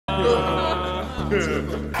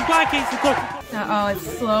Uh-oh,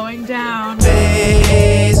 it's slowing down.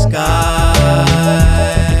 Bass guy.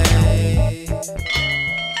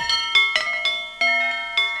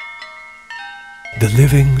 The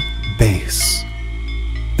living bass.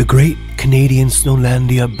 The great Canadian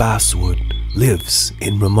Snowlandia basswood lives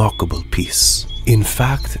in remarkable peace. In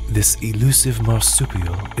fact, this elusive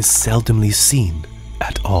marsupial is seldomly seen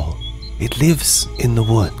at all. It lives in the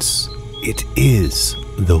woods. It is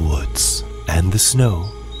the woods and the snow,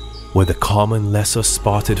 where the common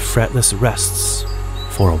lesser-spotted fretless rests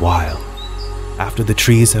for a while. After the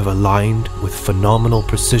trees have aligned with phenomenal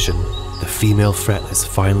precision, the female fretless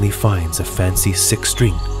finally finds a fancy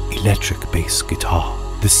 6-string electric bass guitar.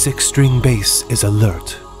 The 6-string bass is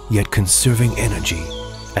alert, yet conserving energy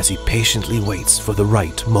as he patiently waits for the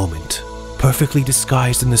right moment, perfectly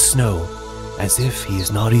disguised in the snow, as if he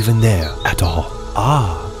is not even there at all.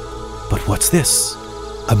 Ah, but what's this?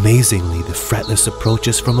 Amazingly, the fretless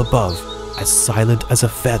approaches from above, as silent as a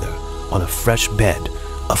feather on a fresh bed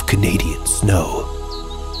of Canadian snow.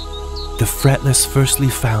 The fretless firstly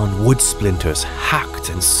found wood splinters hacked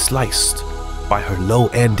and sliced by her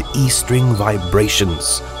low-end E-string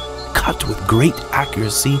vibrations, cut with great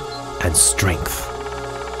accuracy and strength.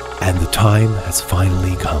 And the time has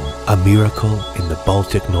finally come, a miracle in the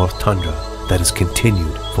Baltic North Tundra that has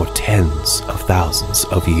continued for tens of thousands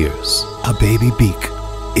of years. A baby beak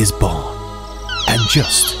is born, and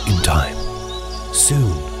just in time.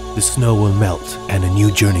 Soon, the snow will melt and a new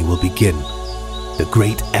journey will begin, the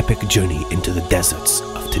great epic journey into the deserts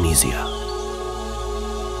of Tunisia.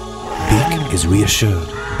 Beak is reassured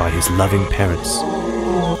by his loving parents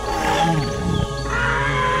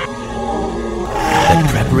that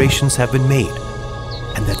preparations have been made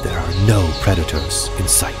and that there are no predators in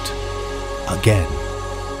sight. Again,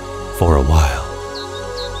 for a while.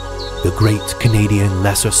 The great Canadian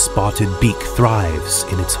lesser-spotted beak thrives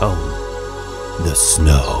in its home, the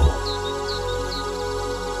snow.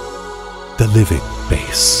 The living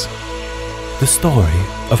bass. The story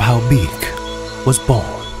of how Beak was born.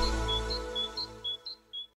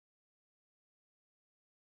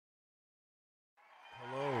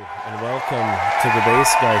 Hello and welcome to the Bass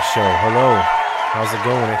Guy Show. Hello, how's it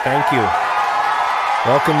going? Thank you.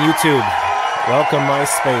 Welcome YouTube. Welcome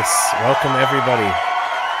MySpace. Welcome everybody.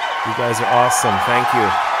 You guys are awesome. Thank you.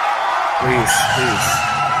 Please,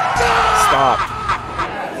 stop.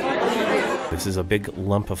 This is a big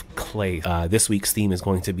lump of clay. This week's theme is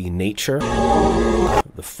going to be nature,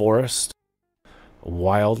 the forest,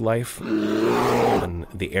 wildlife, and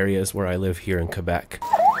the areas where I live here in Quebec.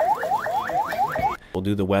 We'll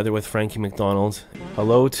do the weather with Frankie McDonald.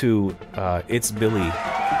 Hello to It's Billy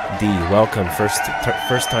D. Welcome, first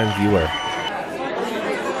time viewer.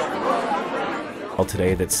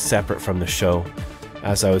 Today that's separate from the show.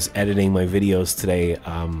 As I was editing my videos today,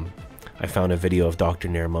 I found a video of Dr.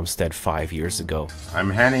 Nair Mumstead 5 years ago.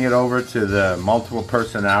 I'm handing it over to the multiple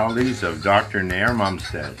personalities of Dr. Nair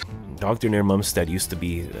Mumstead. Dr. Nair Mumstead used to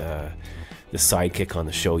be the sidekick on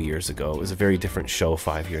the show years ago. It was a very different show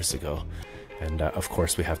 5 years ago. And of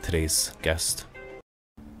course we have today's guest.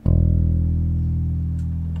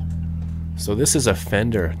 So this is a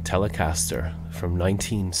Fender Telecaster from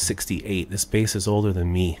 1968. This bass is older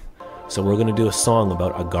than me. So we're going to do a song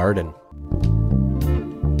about a garden.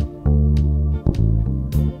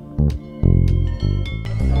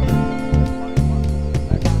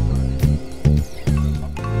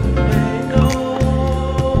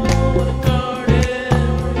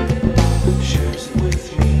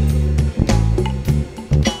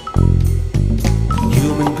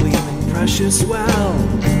 Human gleaming precious well.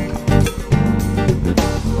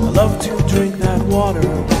 I love to drink that water.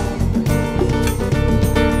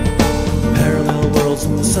 Parallel worlds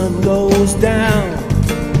when the sun goes down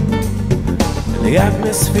and the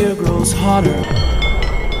atmosphere grows hotter.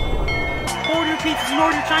 Order pizzas and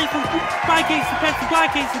order Chinese food. Buy cakes and Pepsi, buy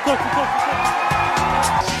cakes and Coca-Cola.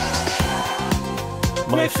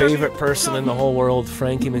 My favorite person in the whole world,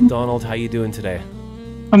 Frankie McDonald. How you doing today?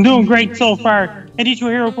 I'm doing great so far. And did you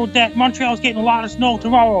hear about that? Montreal's getting a lot of snow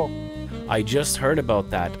tomorrow. I just heard about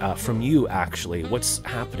that from you, actually. What's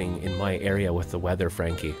happening in my area with the weather,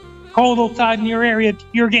 Frankie? Cold outside in your area.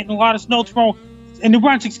 You're getting a lot of snow tomorrow. And New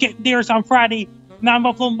Brunswick's getting theirs on Friday. And I'm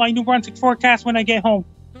uploading my New Brunswick forecast when I get home.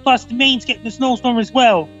 Plus, the Maine's getting the snowstorm as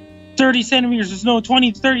well. 30 centimeters of snow,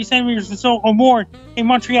 20 to 30 centimeters of snow or more in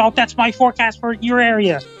Montreal. That's my forecast for your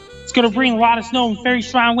area. It's going to bring a lot of snow. Very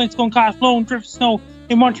strong winds going to cause flow and drift snow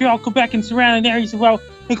in Montreal, Quebec, and surrounding areas as well,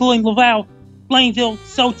 including Laval, Blainville,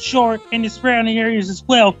 South Shore, and the surrounding areas as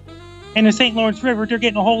well. And the St. Lawrence River, they're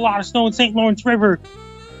getting a whole lot of snow in St. Lawrence River.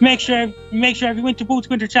 Make sure every winter boots,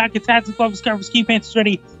 winter jackets, hats, and gloves, scarves, ski pants is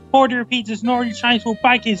ready. Order your pizzas and order your Chinese food,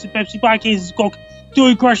 buy cases of Pepsi, buy cases of Coke. Do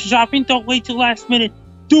your grocery shopping. Don't wait till last minute.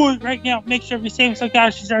 Do it right now. Make sure every Samsung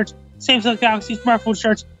Galaxy shirts, Samsung Galaxy smartphone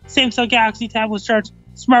shirts, Samsung Galaxy tablet shirts,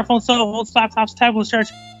 smartphone, cell phones, laptops, tablet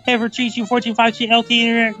shirts, ever 3G, 4G, 5G, LTE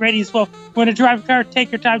internet ready as well. When to drive a car,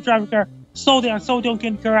 take your time, drive a car. Slow down, so don't get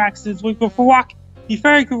in car accidents. When you go for a walk, be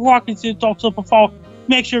very good walking so don't slip and fall.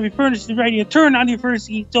 Make sure your furnace is ready to turn on your furnace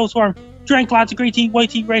to keep those warm. Drink lots of green tea, white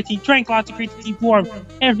tea, red tea. Drink lots of green tea to keep warm.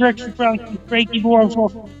 Every extra brown tea, great keep warm as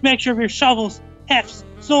well. Make sure your shovels, hefts,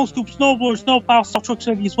 snow scoops, snow blowers, snow plows, snow trucks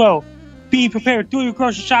ready as well. Be prepared. Do your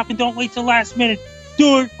grocery shopping. Don't wait till last minute.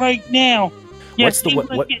 Do it right now. Yes,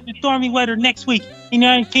 England's getting stormy weather next week. In the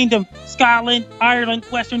United Kingdom, Scotland, Ireland,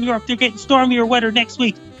 Western Europe, they're getting stormier weather next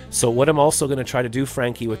week. So what I'm also going to try to do,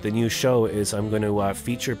 Frankie, with the new show is I'm going to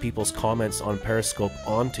feature people's comments on Periscope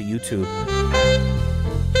onto YouTube.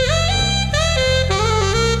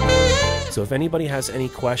 So if anybody has any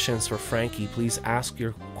questions for Frankie, please ask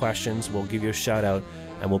your questions. We'll give you a shout out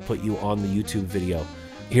and we'll put you on the YouTube video.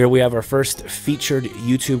 Here we have our first featured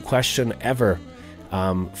YouTube question ever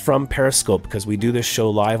from Periscope, because we do this show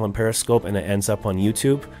live on Periscope and it ends up on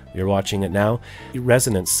YouTube. You're watching it now.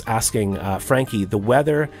 Resonance asking, Frankie, the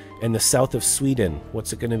weather in the south of Sweden,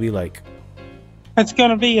 what's it going to be like? It's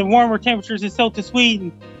going to be in warmer temperatures in south of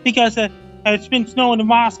Sweden because it's been snowing in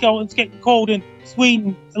Moscow and it's getting cold in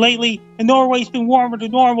Sweden lately. And Norway's been warmer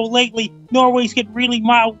than normal lately. Norway's getting really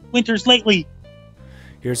mild winters lately.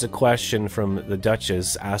 Here's a question from the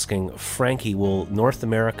Duchess asking, Frankie, will North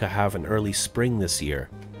America have an early spring this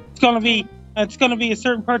year? It's going to be a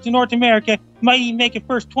certain parts of North America. Might even make it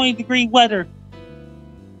first 20-degree weather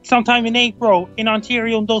sometime in April in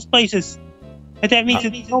Ontario and those places. And that means I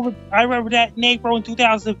remember that in April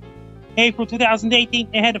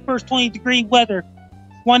 2018, they had the first 20-degree weather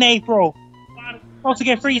 1 April. Also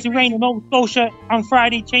get freezing rain in Nova Scotia on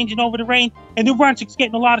Friday, changing over the rain. And New Brunswick's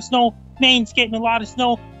getting a lot of snow. Maine's getting a lot of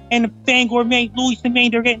snow. And Bangor, Maine, Lewiston,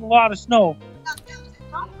 Maine, they're getting a lot of snow.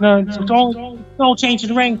 Snow changing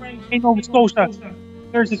the rain in Nova Scotia.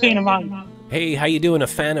 There's the thing of mine. Hey, how you doing? A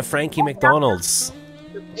fan of Frankie McDonald's.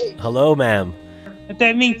 Hello, ma'am.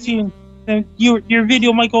 That means your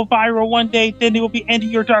video might go viral one day, then it will be end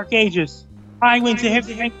of your dark ages. High winds and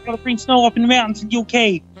heavy rain going to bring snow up in the mountains in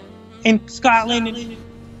UK, in Scotland, and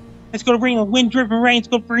it's going to bring a wind-driven rain. It's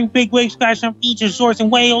going to bring big waves crashing up beaches and shores in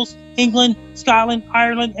Wales, England, Scotland,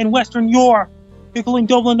 Ireland, and Western Europe, including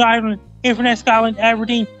Dublin, Ireland, Inverness, Scotland,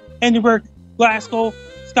 Aberdeen, Edinburgh, Glasgow,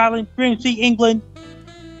 Scotland, Grimsby, England,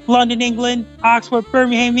 London, England, Oxford,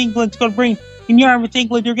 Birmingham, England. It's going to bring in Yarmouth,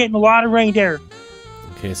 England. They're getting a lot of rain there.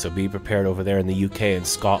 Okay, so be prepared over there in the UK and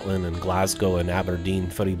Scotland and Glasgow and Aberdeen,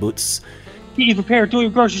 footy boots. Be prepared. Do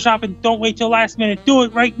your grocery shopping. Don't wait till last minute. Do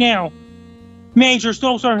it right now. Major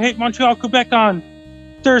snowstorm hit Montreal, Quebec on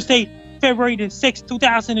Thursday, February the 6th,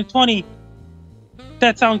 2020.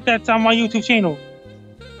 That's on my YouTube channel.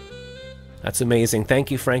 That's amazing. Thank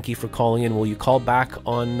you, Frankie, for calling in. Will you call back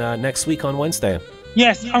on next week on Wednesday?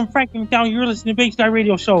 Yes, I'm Frankie McDonald. You're listening to Big Sky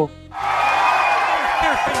Radio Show.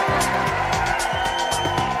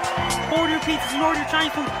 Order pizzas and order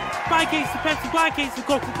Chinese food. Buy cases of Pepsi, buy cases of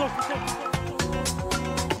Coca-Cola.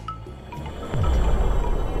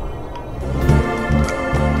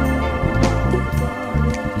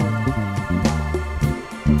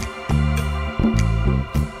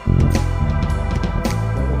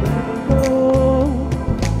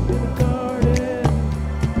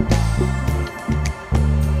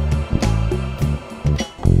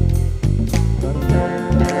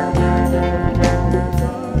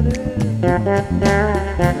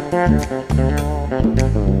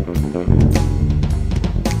 Thank you.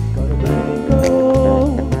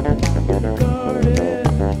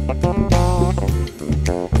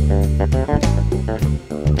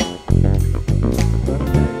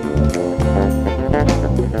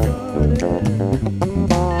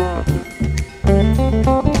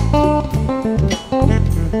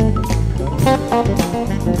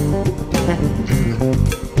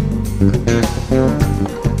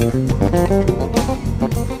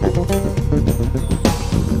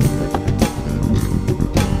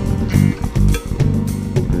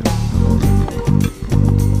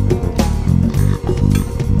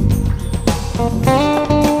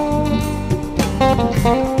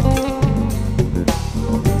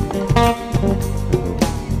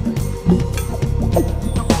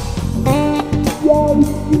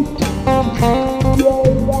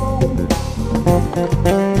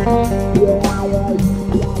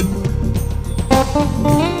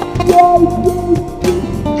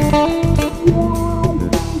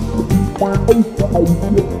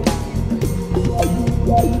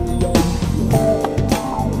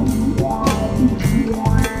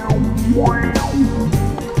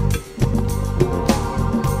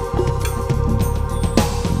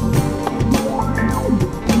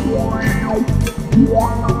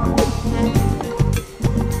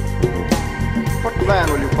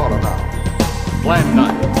 Plan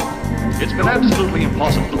 9. It's been absolutely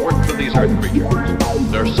impossible to work through these Earth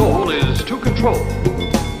creatures. Their soul is too controlled.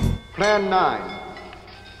 Plan 9.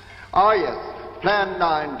 Ah, yes. Plan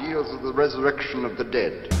 9 deals with the resurrection of the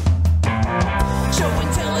dead. Show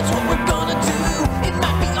and tell is what we're gonna do. It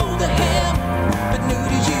might be old to him, but new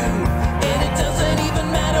to you. And it doesn't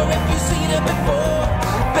even matter if you've seen it before.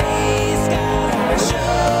 Base guy,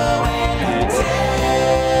 show and tell.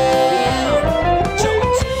 Show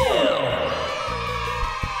and tell.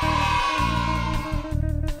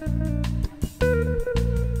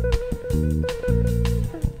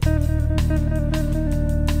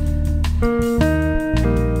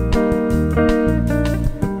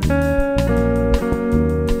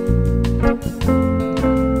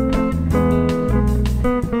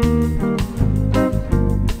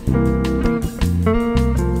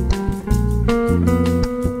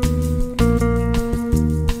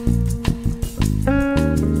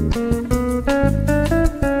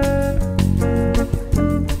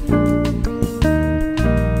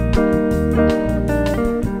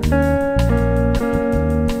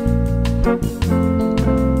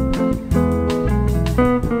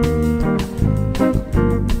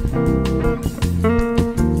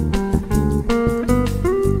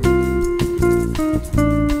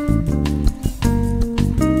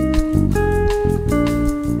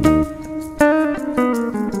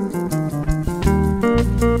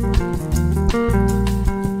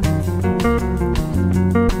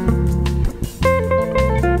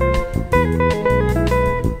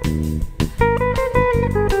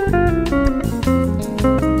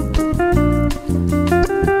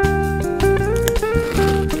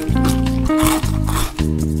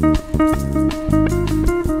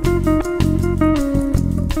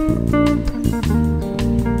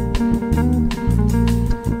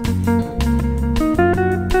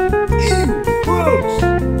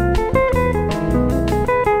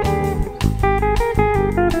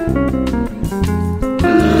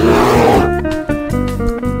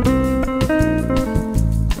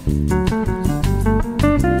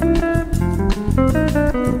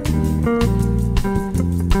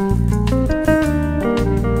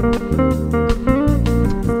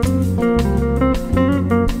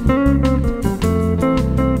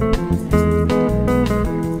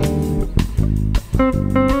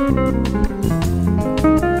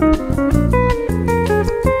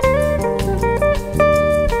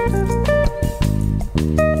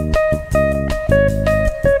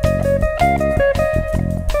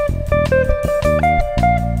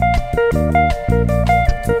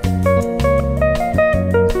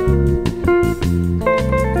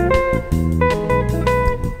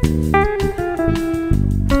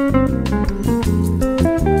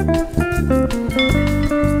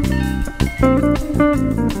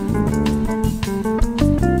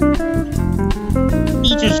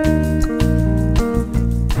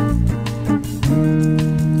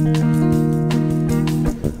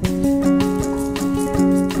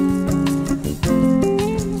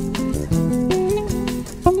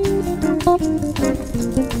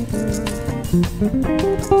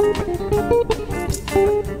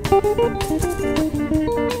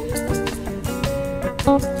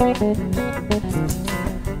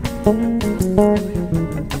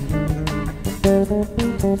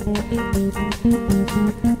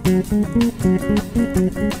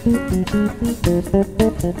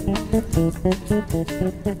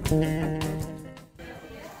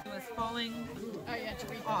 It was falling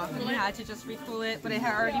off and we had to just refill it, but it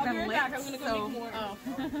had already been licked, so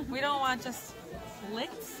we don't want just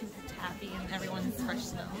licked taffy and everyone's fresh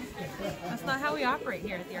snow. That's not how we operate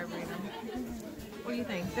here at the Arboretum. What do you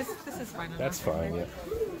think? This is fine enough. That's fine, yeah.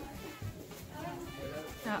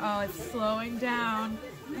 Uh-oh, it's slowing down.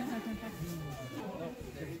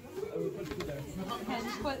 Okay,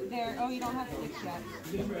 just put there. Oh, you don't have sticks yet.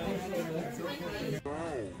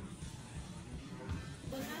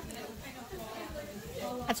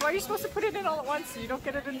 That's why you're supposed to put it in all at once so you don't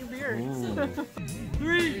get it in your beard.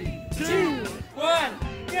 3, 2, 1,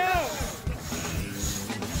 go!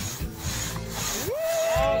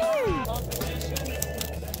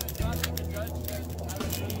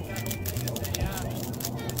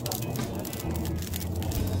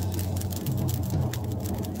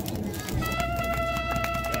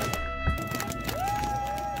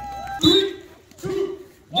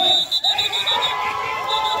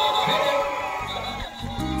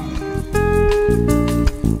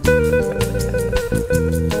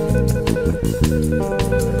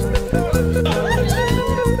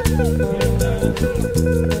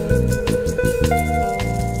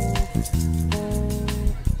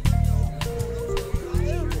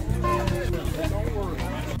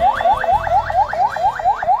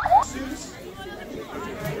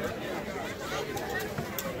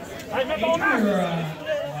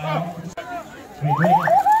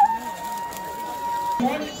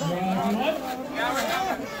 Let's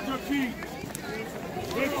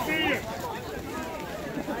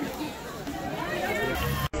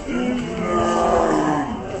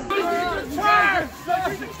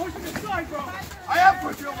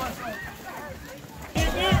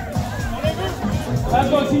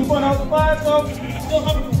go, Team Fun out the flag, so still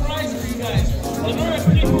have a surprise for you guys. Another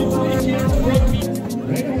expedition for each year for road meet.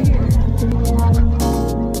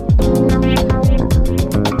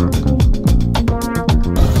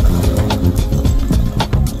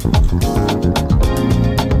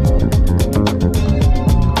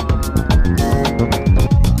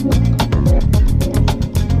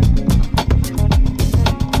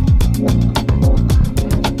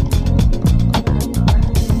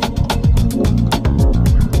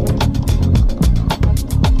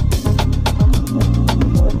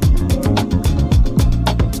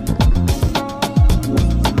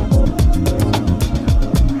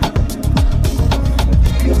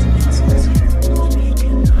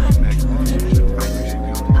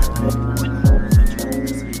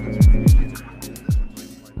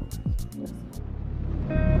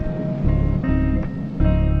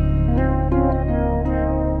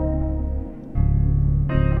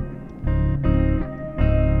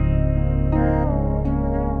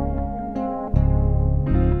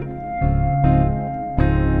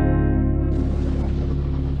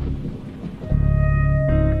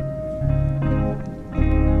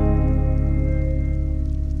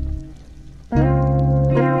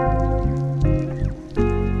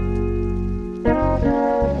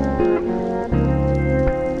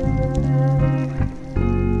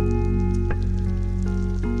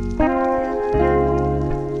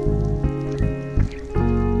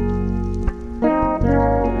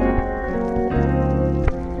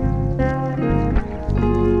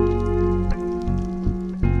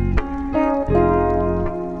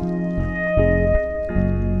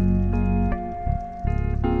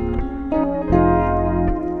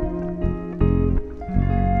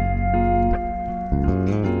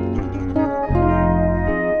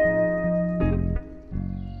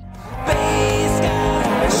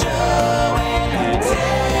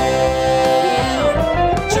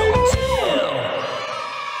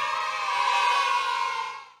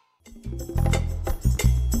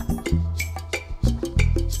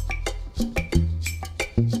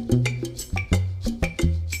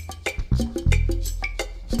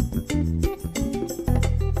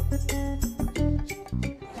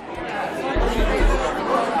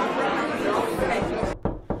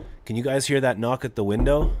 Can you guys hear that knock at the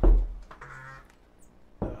window?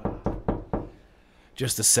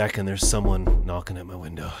 Just a second, there's someone knocking at my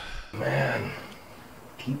window. Man,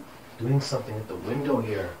 keep doing something at the window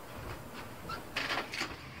here.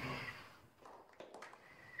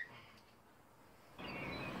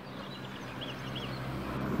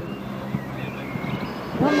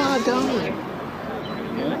 What am I doing?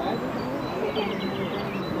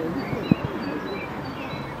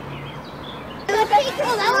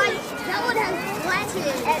 Oh, that one has flashes.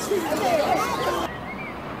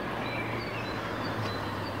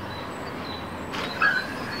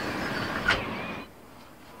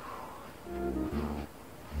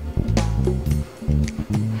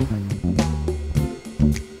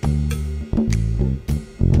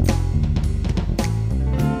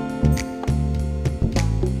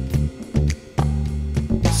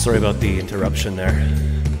 Sorry about the interruption there.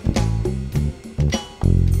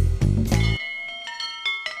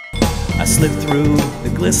 I slipped through the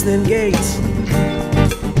glistening gate.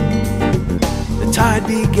 The tide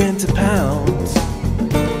began to pound.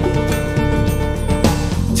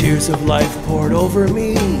 Tears of life poured over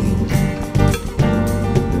me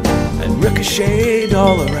and ricocheted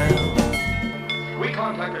all around. We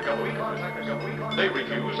contact the government. They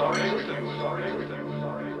refuse our assistance.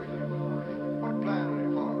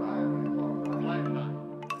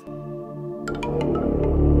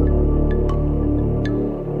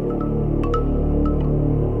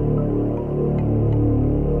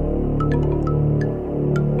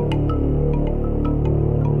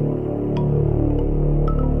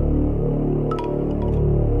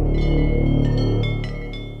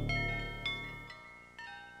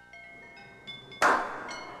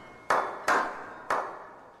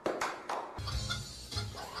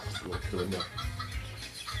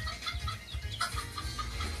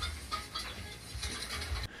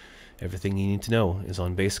 Everything you need to know is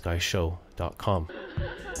on bassguyshow.com.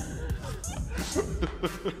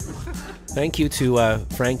 Thank you to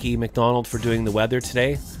Frankie McDonald for doing the weather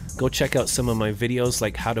today. Go check out some of my videos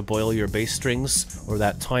like how to boil your bass strings, or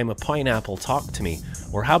that time a pineapple talked to me,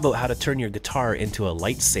 or how about how to turn your guitar into a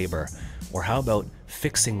lightsaber. Or how about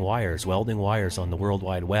fixing wires, welding wires on the World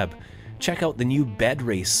Wide Web? Check out the new bed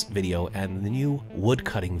race video and the new wood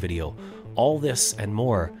cutting video. All this and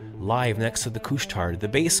more live next to the Couche-Tard, the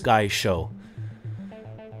Bass Guys Show.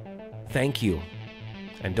 Thank you.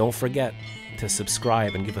 And don't forget to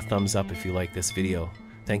subscribe and give a thumbs up if you like this video.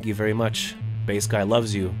 Thank you very much. Bass Guy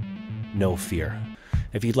loves you. No fear.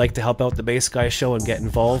 If you'd like to help out the Bass Guy Show and get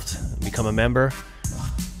involved, become a member,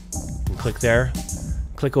 and click there.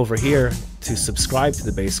 Click over here to subscribe to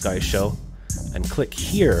the Bass Guy Show, and click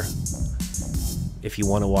here if you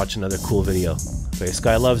want to watch another cool video. Bass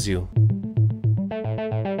Guy loves you.